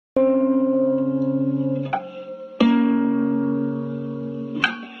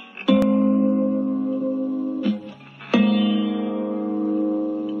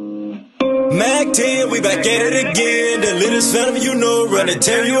Mac 10, we back at it again. The littlest family you know, run and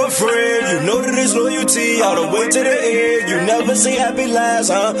tell you a friend. You know that it's loyalty all the way to the end. You never see happy last,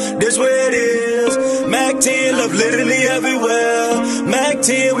 huh? This where it is. Mac 10, love literally everywhere. Mac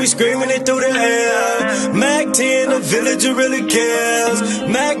 10, we screaming it through the air. Mac 10, the villager really cares.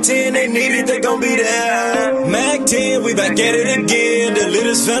 Mac 10, they need it, they gon' be there. Mac 10, we back at it again. The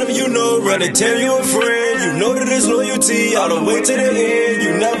littlest family you know, run and tell you a friend. You know that it's loyalty all the way to the end.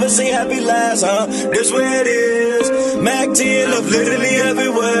 You never see happy last, huh? This where it is. Mac 10, love literally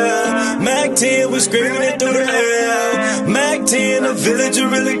everywhere. Mac 10, we screaming it through the air. Mac 10, the villager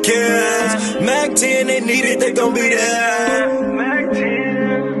really cares. Mac 10, they need it, they gon' be there. Mac 10.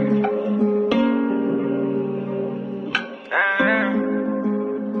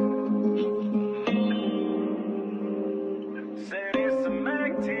 Said it's a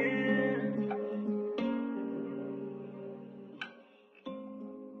Mac 10.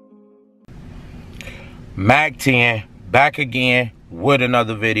 Mac 10 back again with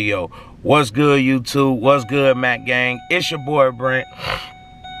another video. What's good, YouTube? What's good, Mac Gang? It's your boy Brent,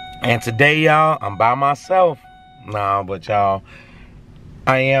 and today, y'all, I'm by myself. Nah, but y'all,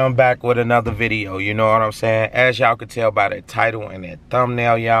 I am back with another video. You know what I'm saying? As y'all could tell by the title and that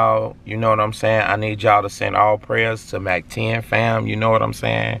thumbnail, y'all, you know what I'm saying? I need y'all to send all prayers to Mac 10 fam. You know what I'm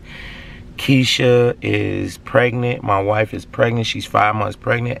saying? Keisha is pregnant. My wife is pregnant. She's 5 months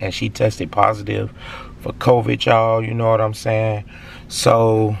pregnant, and she tested positive for COVID, y'all. You know what I'm saying?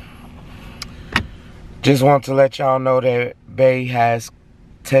 So, just want to let y'all know that Bae has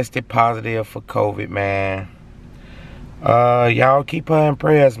tested positive for COVID, man. Y'all keep her in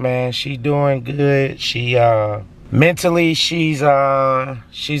prayers, man. She doing good. She mentally, she's a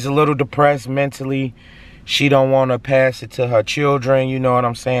little depressed mentally. She don't want to pass it to her children, you know what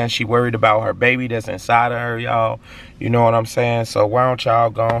I'm saying? She worried about her baby that's inside of her, y'all. You know what I'm saying? So why don't y'all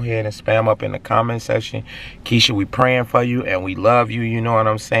go ahead and spam up in the comment section. Keisha, we praying for you and we love you, you know what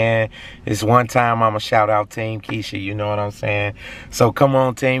I'm saying? It's one time I'ma shout out Team Keisha, you know what I'm saying? So come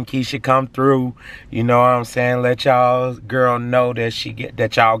on, Team Keisha, come through. You know what I'm saying? Let y'all girl know that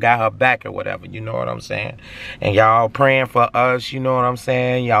that y'all got her back or whatever, you know what I'm saying? And y'all praying for us, you know what I'm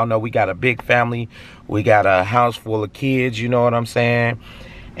saying? Y'all know we got a big family. We got a house full of kids, you know what I'm saying?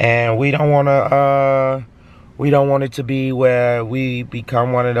 And we don't want it to be where we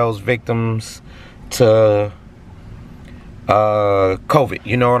become one of those victims to COVID,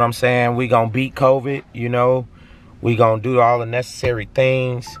 you know what I'm saying? We gonna beat COVID, you know? We gonna do all the necessary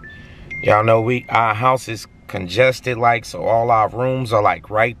things. Y'all know our house is congested, like, so all our rooms are like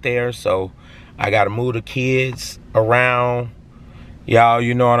right there. So I gotta move the kids around. Y'all,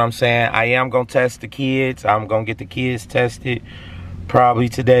 you know what I'm saying? I am going to test the kids. I'm going to get the kids tested probably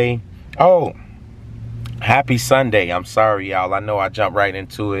today. Oh, happy Sunday. I'm sorry, y'all. I know I jumped right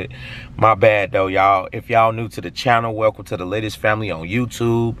into it. My bad, though, y'all. If y'all new to the channel, welcome to the latest family on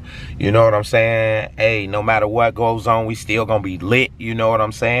YouTube. You know what I'm saying? Hey, no matter what goes on, we still going to be lit. You know what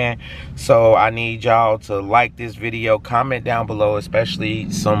I'm saying? So I need y'all to like this video, comment down below,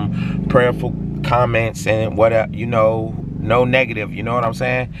 especially some prayerful comments and whatever, you know. No negative, you know what I'm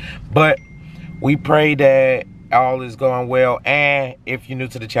saying? But we pray that all is going well. And if you're new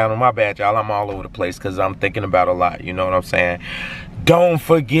to the channel, my bad, y'all. I'm all over the place because I'm thinking about a lot, you know what I'm saying? Don't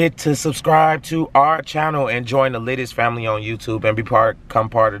forget to subscribe to our channel and join the latest family on YouTube and become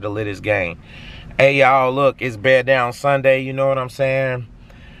part of the latest gang. Hey, y'all, look, it's Bed Down Sunday, you know what I'm saying?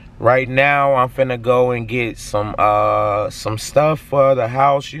 Right now, I'm finna go and get some stuff for the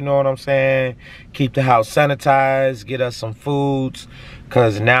house, you know what I'm saying? Keep the house sanitized, get us some foods,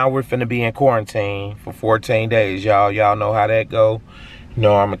 because now we're finna be in quarantine for 14 days, y'all. Y'all know how that go. You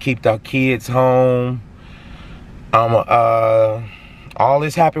know, I'm gonna keep the kids home. All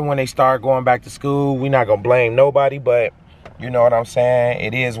this happened when they start going back to school. We're not gonna blame nobody, but you know what I'm saying?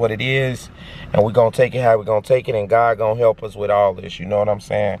 It is what it is. And we're going to take it how we're going to take it. And God going to help us with all this. You know what I'm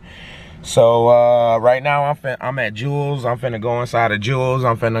saying? So, right now, I'm at Jewel's. I'm finna go inside of Jewel's.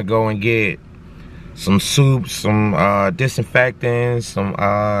 I'm finna go and get some soups, some disinfectants, some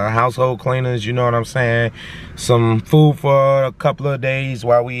household cleaners. You know what I'm saying? Some food for a couple of days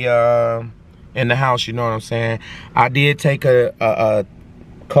while we in the house. You know what I'm saying? I did take a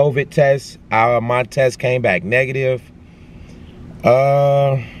COVID test. My test came back negative.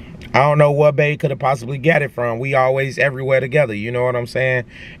 I don't know what Bae could have possibly got it from. We always everywhere together, you know what I'm saying?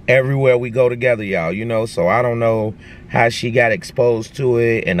 Everywhere we go together, y'all, you know? So I don't know how she got exposed to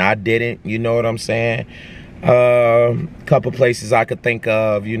it and I didn't, you know what I'm saying? Couple places I could think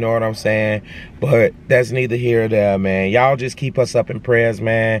of, you know what I'm saying? But that's neither here or there, man. Y'all just keep us up in prayers,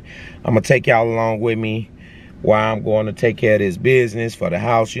 man. I'm gonna take y'all along with me. while I'm going to take care of this business for the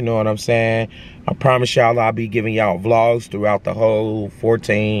house, you know what I'm saying? I promise y'all I'll be giving y'all vlogs throughout the whole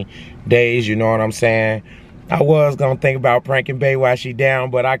 14 days, you know what I'm saying? I was gonna think about pranking Bae while she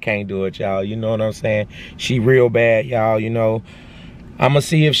down, but I can't do it, y'all, you know what I'm saying? She real bad, y'all, you know. I'm gonna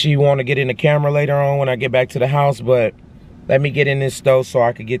see if she wanna get in the camera later on when I get back to the house, but let me get in this stove so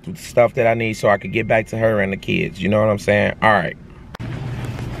I could get the stuff that I need so I could get back to her and the kids, you know what I'm saying? All right.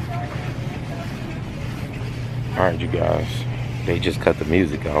 All right, you guys, they just cut the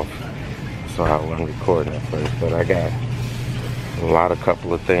music off, so I wasn't recording at first, but I got a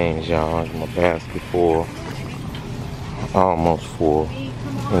couple of things, y'all. My basket full, almost full,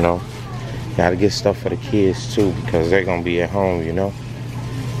 you know. Gotta get stuff for the kids too because they're gonna be at home, you know.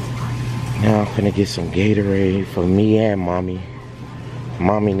 Now I'm gonna get some Gatorade for me and mommy.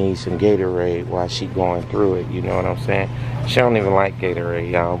 Mommy needs some Gatorade while she going through it, you know what I'm saying? She don't even like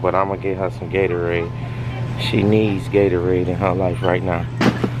Gatorade, y'all, but I'm gonna get her some Gatorade. She needs Gatorade in her life right now.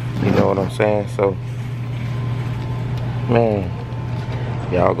 You know what I'm saying? So, man,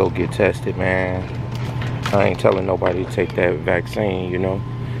 y'all go get tested, man. I ain't telling nobody to take that vaccine, you know.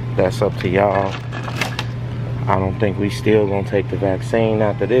 That's up to y'all. I don't think we still gonna take the vaccine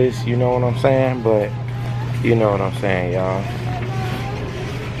after this, you know what I'm saying? But, you know what I'm saying, y'all.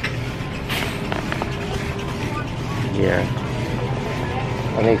 Yeah.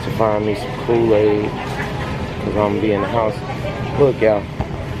 I need to find me some Kool-Aid. Cause I'm gonna be in the house. Look, y'all.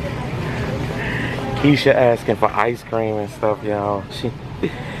 Keisha asking for ice cream and stuff, y'all.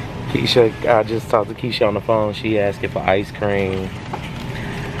 Keisha, I just talked to Keisha on the phone. She asking for ice cream.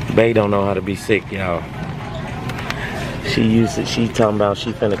 Bae don't know how to be sick, y'all. She talking about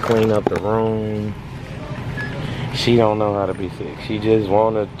she finna clean up the room. She don't know how to be sick. She just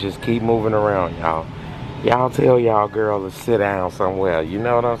wanna just keep moving around, y'all. Y'all tell y'all girl to sit down somewhere. You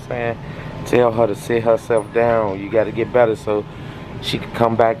know what I'm saying? Tell her to sit herself down. You got to get better so she could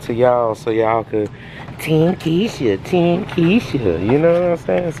come back to y'all, so y'all could Team Keisha, Team Keisha. You know what I'm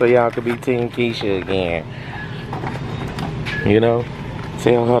saying? So y'all could be Team Keisha again. You know?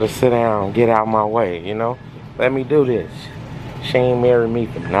 Tell her to sit down, get out my way, you know? Let me do this. She ain't married me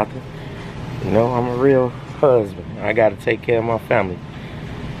for nothing. You know, I'm a real husband. I got to take care of my family.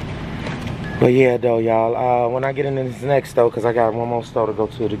 But yeah, though, y'all, when I get into this next store, because I got one more store to go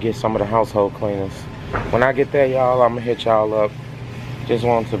to get some of the household cleaners. When I get there, y'all, I'm going to hit y'all up. Just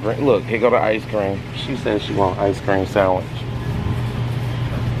wanted to bring, look, here go the ice cream. She said she want ice cream sandwich.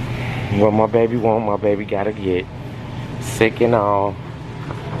 What my baby want, my baby got to get. Sick and all.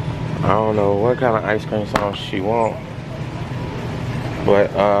 I don't know what kind of ice cream sandwich she want. But,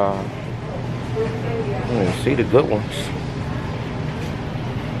 see the good ones.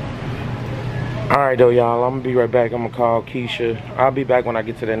 Alright though, y'all, I'm gonna be right back. I'm gonna call Keisha. I'll be back when I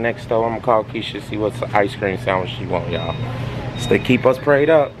get to the next store. I'm gonna call Keisha, see what's the ice cream sandwich she want, y'all. So they keep us prayed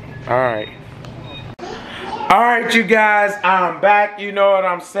up. Alright. Alright, you guys, I'm back. You know what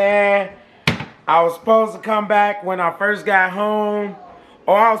I'm saying? I was supposed to come back when I first got home.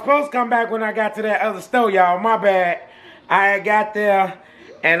 Or I was supposed to come back when I got to that other store, y'all. My bad. I had got there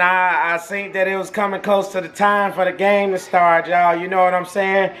and I seen that it was coming close to the time for the game to start, y'all. You know what I'm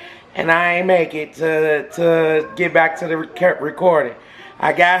saying? And I ain't make it to get back to the recording.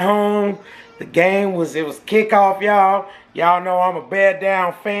 I got home. The game was kickoff, y'all. Y'all know I'm a bed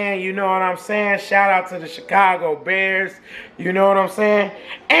down fan. You know what I'm saying? Shout out to the Chicago Bears. You know what I'm saying?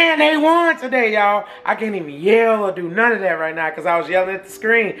 And they won today, y'all. I can't even yell or do none of that right now because I was yelling at the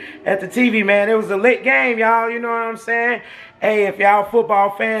screen, at the TV, man. It was a lit game, y'all. You know what I'm saying? Hey, if y'all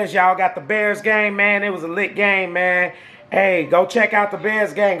football fans, y'all got the Bears game, man. It was a lit game, man. Hey, go check out the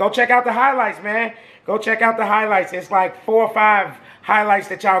Bears game. Go check out the highlights, man. Go check out the highlights. It's like 4 or 5 highlights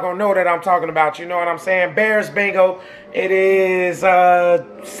that y'all gonna know that I'm talking about. You know what I'm saying? Bears bingo. It is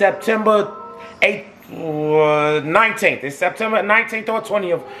September 8th, 19th. It's September 19th or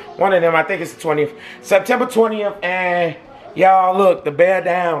 20th. One of them, I think it's the 20th. September 20th, and y'all, look, the bear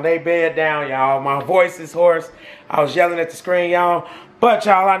down. They bear down, y'all. My voice is hoarse. I was yelling at the screen, y'all. But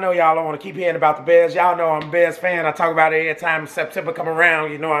y'all, I know y'all don't want to keep hearing about the Bears. Y'all know I'm a Bears fan. I talk about it every time September come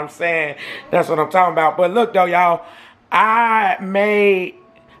around. You know what I'm saying? That's what I'm talking about. But look though, y'all, I'm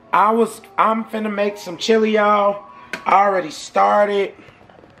finna make some chili, y'all. I already started.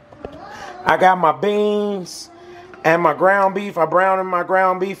 I got my beans and my ground beef. I browned my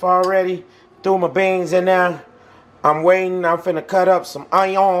ground beef already. Threw my beans in there. I'm waiting. I'm finna cut up some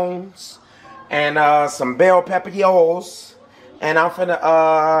onions and some bell pepperos. And I'm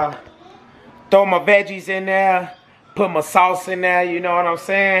finna throw my veggies in there, put my sauce in there, you know what I'm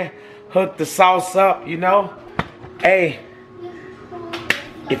saying? Hook the sauce up, you know? Hey,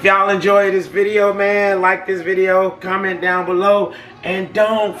 If y'all enjoyed this video, man, like this video, comment down below, and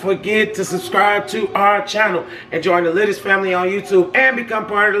don't forget to subscribe to our channel and join the Littest family on YouTube and become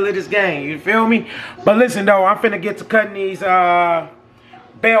part of the Littest gang. You feel me? But listen though, I'm finna get to cutting these bell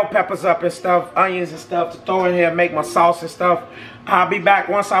peppers up and stuff, onions and stuff to throw in here and make my sauce and stuff. I'll be back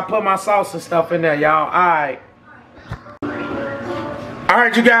once I put my sauce and stuff in there, y'all. Alright.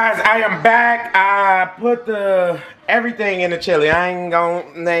 Alright, you guys, I am back. I put everything in the chili. I ain't gonna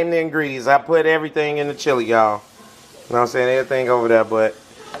name the ingredients. I put everything in the chili, y'all. You know what I'm saying? Everything over there, but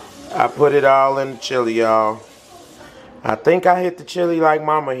I put it all in the chili, y'all. I think I hit the chili like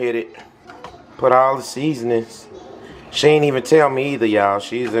mama hit it. Put all the seasonings. She ain't even tell me either, y'all.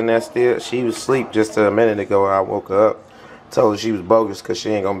 She's in there still. She was asleep just a minute ago. I woke her up. Told her she was bogus because she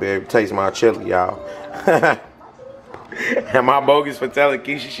ain't gonna be able to taste my chili, y'all. Am I bogus for telling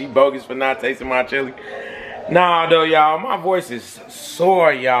Keisha she bogus for not tasting my chili? Nah, though, y'all. My voice is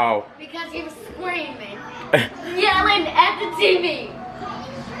sore, y'all. Because you were screaming, yelling at the TV.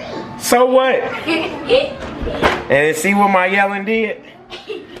 So what? And see what my yelling did?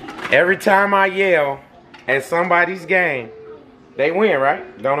 Every time I yell at somebody's game, they win,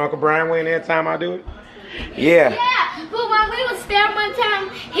 right? Don't Uncle Brian win every time I do it? Yeah. Yeah, but when we was there one time,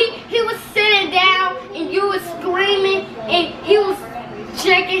 he was sitting down and you was screaming and he was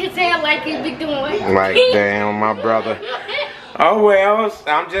shaking his head like he be doing. Like, damn, my brother. Oh well,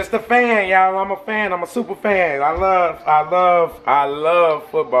 I'm just a fan, y'all. I'm a fan. I'm a super fan. I love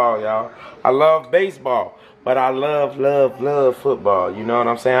football, y'all. I love baseball, but I love football. You know what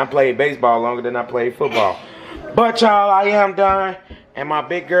I'm saying? I played baseball longer than I played football. But y'all, I am done, and my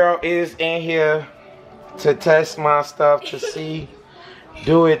big girl is in here to test my stuff to see,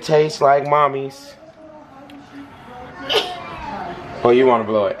 do it taste like mommy's? Or you want to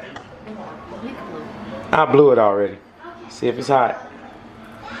blow it? I blew it already. See if it's hot.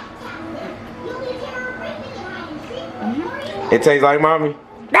 It tastes like mommy.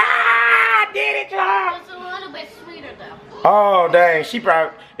 Ah, I did it, y'all. It's a little bit sweeter though. Oh dang, she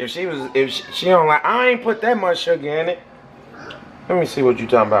probably if she don't like. I ain't put that much sugar in it. Let me see what you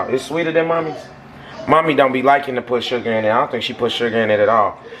talking about. It's sweeter than mommy's. Mommy don't be liking to put sugar in it. I don't think she put sugar in it at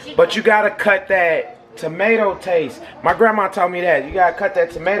all. But you gotta cut that tomato taste. My grandma told me that. You gotta cut that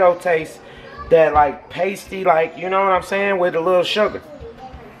tomato taste, that like pasty, like, you know what I'm saying, with a little sugar.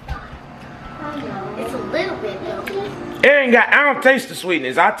 It's a little bit though. It ain't got, I don't taste the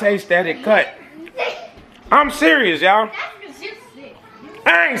sweetness. I taste that it cut. I'm serious, y'all. That's because you're sick.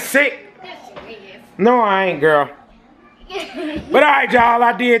 I ain't sick. Yes, you is. No, I ain't, girl. But alright, y'all,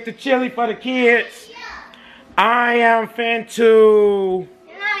 I did the chili for the kids. I am finna.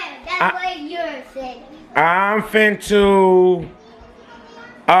 That's what you're saying. I'm finna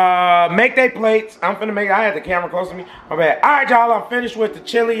make they plates. I'm finna make. I had the camera close to me. My bad. All right, y'all. I'm finished with the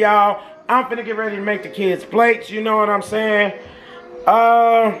chili, y'all. I'm finna get ready to make the kids plates. You know what I'm saying?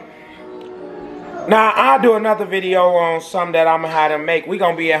 Now I'll do another video on something that I'm gonna have to make. We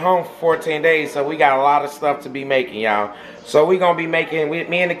gonna be at home for 14 days, so we got a lot of stuff to be making, y'all. So we gonna be making.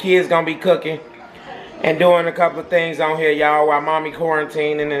 Me and the kids gonna be cooking and doing a couple of things on here, y'all, while mommy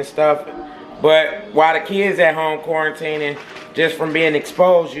quarantining and stuff. But while the kids at home quarantining, just from being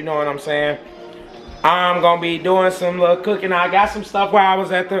exposed, you know what I'm saying, I'm gonna be doing some little cooking. I got some stuff while I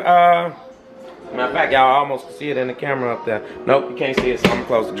was at the, matter of fact, y'all almost see it in the camera up there. Nope, you can't see it, so I'm gonna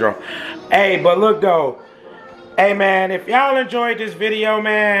close the drawer. Hey, but look though, hey man, if y'all enjoyed this video,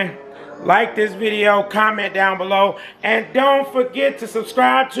 man, like this video, comment down below, and don't forget to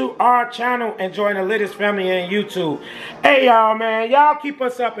subscribe to our channel and join the Littest family on YouTube. Hey y'all, man, y'all keep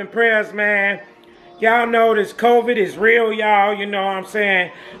us up in prayers, man. Y'all know this COVID is real, y'all, you know what I'm saying?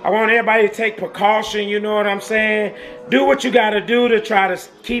 I want everybody to take precaution, you know what I'm saying? Do what you gotta do to try to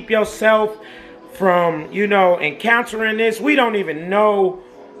keep yourself from, you know, encountering this. We don't even know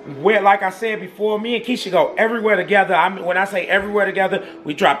where, like I said before, me and Keisha go everywhere together. I mean, when I say everywhere together,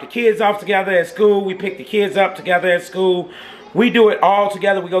 we drop the kids off together at school. We pick the kids up together at school. We do it all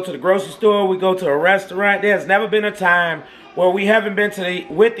together. We go to the grocery store. We go to a restaurant. There's never been a time where we haven't been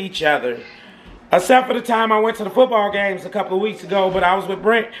with each other. Except for the time I went to the football games a couple of weeks ago, but I was with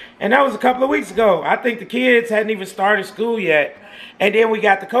Brent, and that was a couple of weeks ago. I think the kids hadn't even started school yet. And then we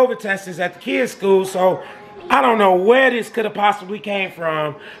got the COVID testers at the kids' school, so I don't know where this could have possibly came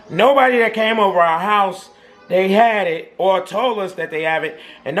from. Nobody that came over our house, they had it or told us that they have it.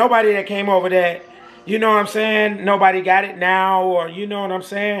 And nobody that came over that, you know what I'm saying, nobody got it now, or you know what I'm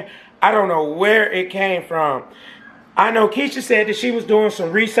saying. I don't know where it came from. I know Keisha said that she was doing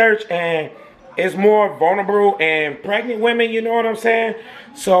some research, and is more vulnerable and pregnant women, you know what I'm saying?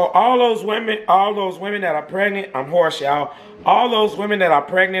 So all those women that are pregnant, I'm hoarse, y'all. All those women that are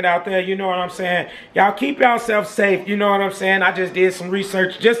pregnant out there, you know what I'm saying? Y'all keep yourself safe, you know what I'm saying? I just did some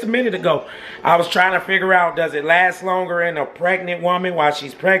research just a minute ago. I was trying to figure out, does it last longer in a pregnant woman while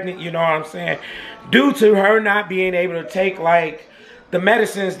she's pregnant, you know what I'm saying? Due to her not being able to take, like, the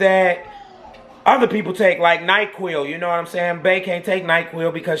medicines that other people take, like NyQuil, you know what I'm saying? Bae can't take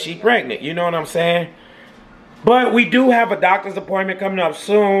NyQuil because she's pregnant, you know what I'm saying? But we do have a doctor's appointment coming up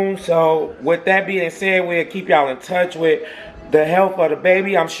soon. So with that being said, we'll keep y'all in touch with the health of the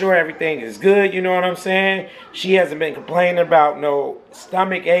baby. I'm sure everything is good, you know what I'm saying? She hasn't been complaining about no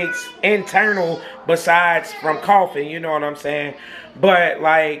stomach aches internal besides from coughing, you know what I'm saying? But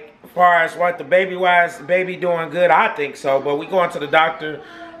like, as far as what the baby wise, the baby doing good, I think so. But we going to the doctor,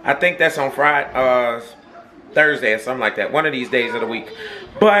 I think that's on Friday, Thursday or something like that. One of these days of the week.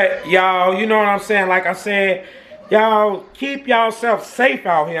 But y'all, you know what I'm saying? Like I said, y'all keep yourself safe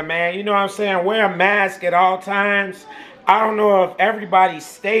out here, man. You know what I'm saying? Wear a mask at all times. I don't know if everybody's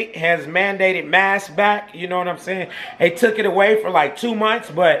state has mandated masks back. You know what I'm saying? They took it away for like 2 months.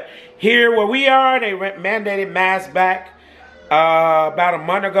 But here where we are, they mandated masks back about a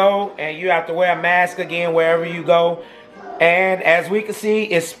month ago. And you have to wear a mask again wherever you go. And as we can see,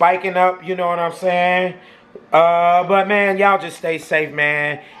 it's spiking up. You know what I'm saying? But man, y'all just stay safe,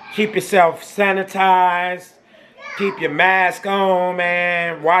 man. Keep yourself sanitized. Keep your mask on,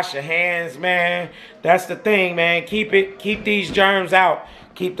 man. Wash your hands, man. That's the thing, man. Keep these germs out.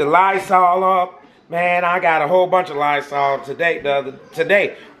 Keep the Lysol up. Man, I got a whole bunch of Lysol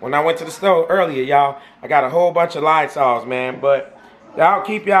today when I went to the store earlier, y'all. I got a whole bunch of Lysols, man. But y'all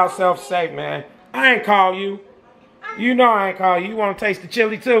keep yourself safe, man. I ain't call you. You know I ain't call you. You want to taste the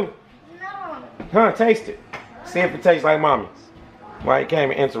chili too? No. Huh, taste it. See if it tastes like mommy's. Why you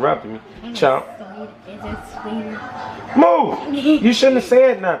came and interrupted me, chump? Move! You shouldn't have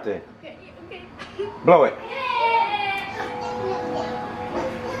said nothing. Blow it.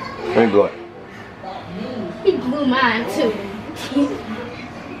 Let me blow it. He blew mine too.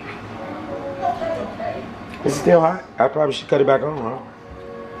 Is it still hot? I probably should cut it back on, huh?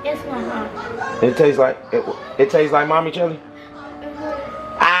 It's not hot. It tastes like it tastes like mommy chili.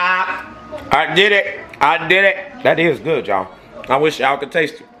 Ah! I did it. I did it. That is good, y'all. I wish y'all could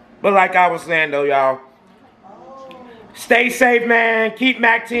taste it. But like I was saying, though, y'all, stay safe, man. Keep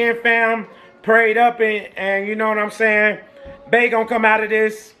Mac 10 fam prayed up, and you know what I'm saying? Bae gonna come out of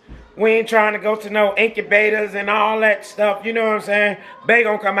this. We ain't trying to go to no incubators and all that stuff. You know what I'm saying? Bae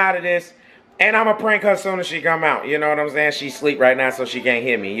gonna come out of this. And I'm going to prank her as soon as she come out. You know what I'm saying? She sleep right now, so she can't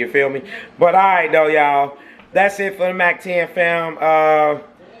hear me. You feel me? But all right, though, y'all. That's it for the Mac 10 fam. I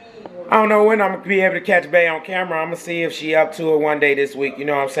don't know when I'm going to be able to catch Bae on camera. I'm going to see if she up to it one day this week. You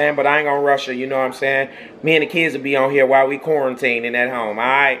know what I'm saying? But I ain't going to rush her. You know what I'm saying? Me and the kids will be on here while we quarantining at home. All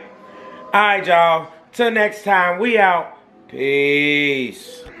right? All right, y'all. Till next time, we out.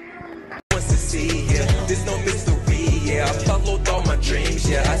 Peace. There's no mystery, yeah. I followed all my dreams,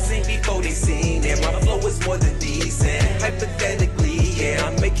 yeah. I seen before they seen it. My flow is more than decent. Hypothetically, yeah.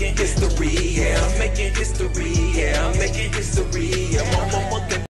 I'm making history, yeah. I'm making history, yeah. I'm making history, yeah.